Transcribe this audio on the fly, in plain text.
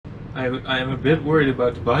I am a bit worried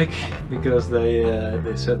about the bike because they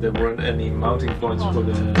said there weren't any mounting points for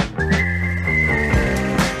the.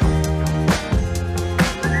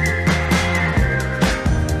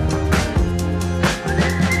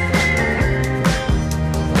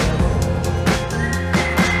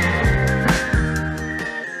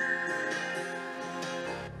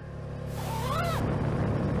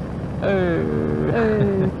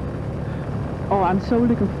 Oh, I'm so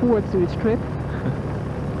looking forward to this trip.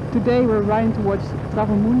 Today we're riding towards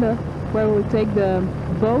Travemunde, where we'll take the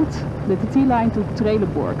boat, the TT line to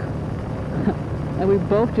Trelleborg. And we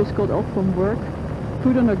both just got off from work,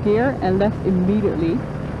 put on our gear and left immediately.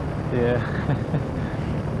 Yeah,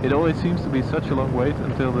 it always seems to be such a long wait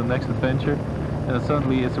until the next adventure, and then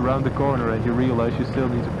suddenly it's around the corner and you realize you still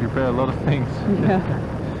need to prepare a lot of things.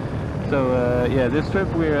 Yeah. So yeah, this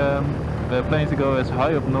trip we're planning to go as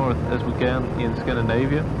high up north as we can in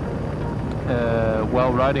Scandinavia,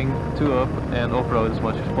 while riding to up and off-road as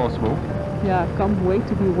much as possible. Yeah, can't wait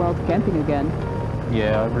to be wild camping again.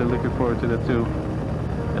 Yeah, I'm really looking forward to that too.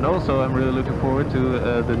 And also I'm really looking forward to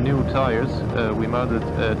the new tires. We mounted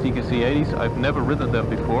TKC 80s. I've never ridden them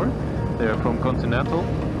before. They're from Continental,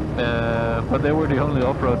 but they were the only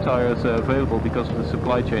off-road tires available because of the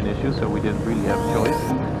supply chain issue, so we didn't really have a choice.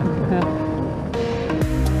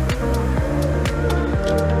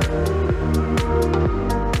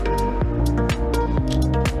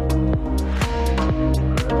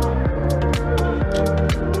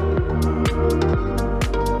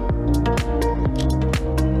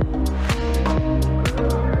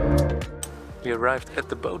 We arrived at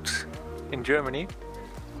the boat in Germany.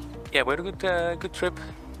 Yeah, we had a good trip.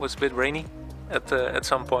 It was a bit rainy at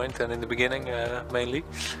some point and in the beginning mainly.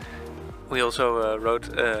 We also rode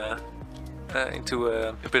into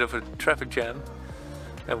a bit of a traffic jam,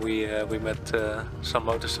 and we met some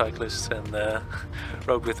motorcyclists and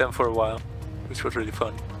rode with them for a while, which was really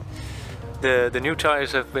fun. The new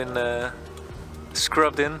tires have been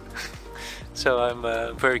scrubbed in, so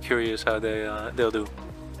I'm very curious how they'll do.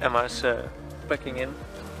 Emma's packing in.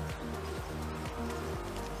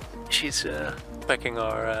 She's packing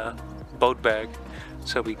our boat bag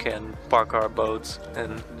so we can park our boat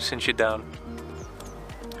and cinch it down,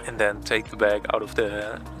 and then take the bag out of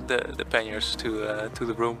the panniers to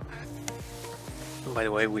the room. By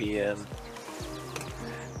the way, we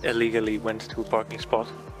illegally went to a parking spot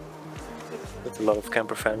with a lot of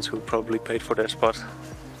camper fans who probably paid for their spot.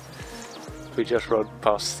 We just rode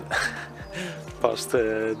past past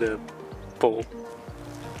the pole.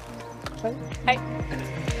 Hey.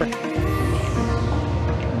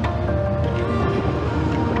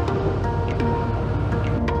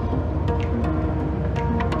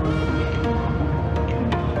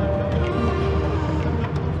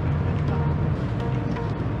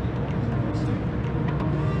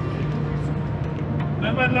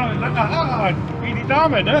 Langer Haarrad, wie die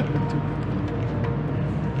Dame, ne?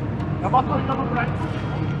 Da macht euch noch mal rein.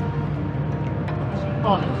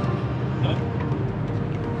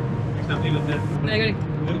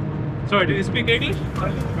 Sorry, do you speak English? A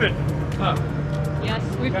little bit. Yes,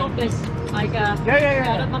 we've got this. Like,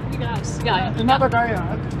 Yeah. dat mag niet eruit. Ja, Another guy,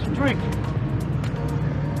 to drink.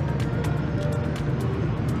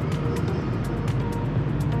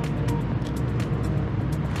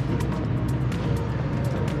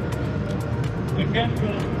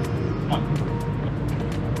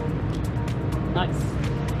 Nice.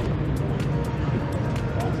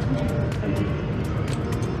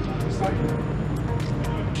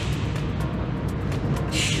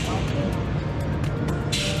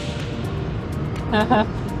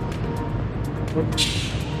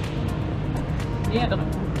 Meerdere.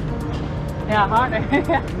 Ja, harder.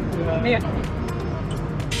 Meer.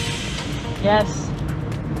 Yes.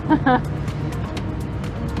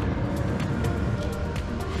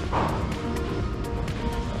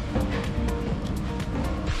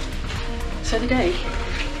 So today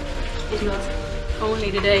is not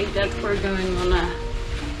only the day that we're going on a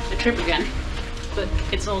trip again, but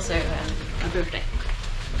it's also my birthday.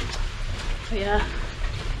 So yeah,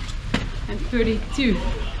 I'm 32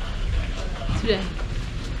 today.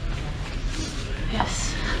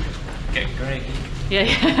 Yes. Okay, great. Yeah.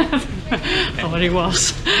 Already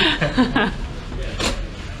was.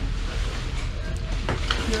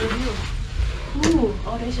 Ooh,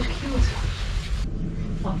 oh, this is cute.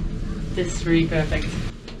 Oh, this is really perfect.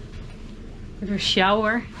 We have a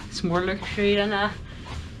shower. It's more luxury than a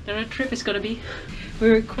trip is gonna be. We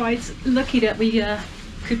were quite lucky that we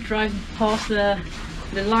could drive past the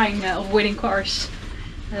line of waiting cars.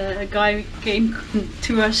 A guy came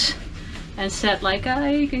to us and said like,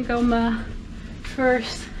 you can come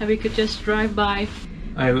first, and we could just drive by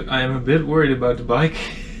I am a bit worried about the bike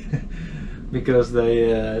because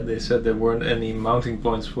they said there weren't any mounting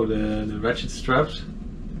points for the ratchet straps,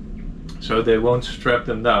 so they won't strap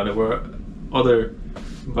them down. There were other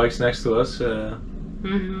bikes next to us,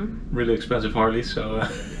 really expensive Harleys, so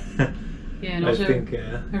yeah, and I also think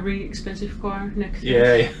a really expensive car next to us.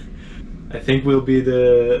 yeah, I think we'll be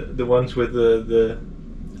the ones with the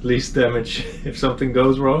least damage if something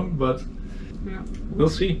goes wrong, but yeah, we'll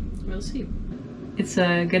see. We'll see. It's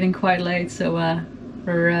getting quite late, so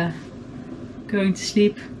we're going to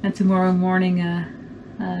sleep, and tomorrow morning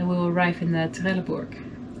we'll arrive in Trelleborg.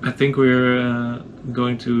 I think we're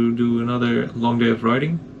going to do another long day of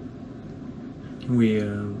riding. We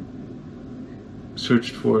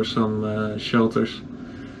searched for some shelters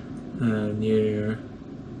near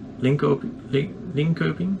Linköping.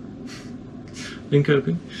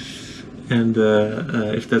 And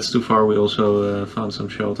if that's too far, we also found some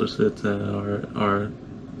shelters that are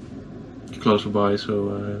closer by,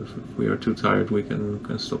 so if we are too tired we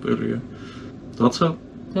can stop earlier. Tot zo.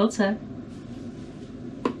 Tot zo.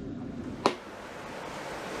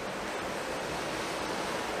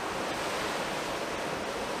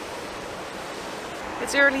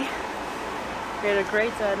 It's early. We had a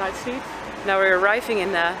great night's sleep. Now we're arriving in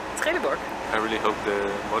Trelleborg. I really hope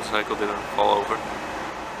the motorcycle didn't fall over.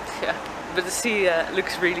 Yeah, but the sea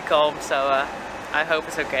looks really calm, so I hope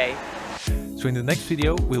it's okay. So in the next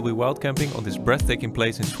video we'll be wild camping on this breathtaking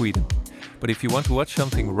place in Sweden. But if you want to watch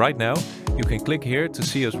something right now, you can click here to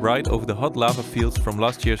see us ride over the hot lava fields from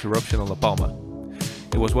last year's eruption on La Palma.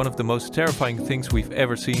 It was one of the most terrifying things we've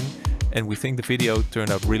ever seen, and we think the video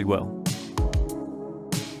turned out really well.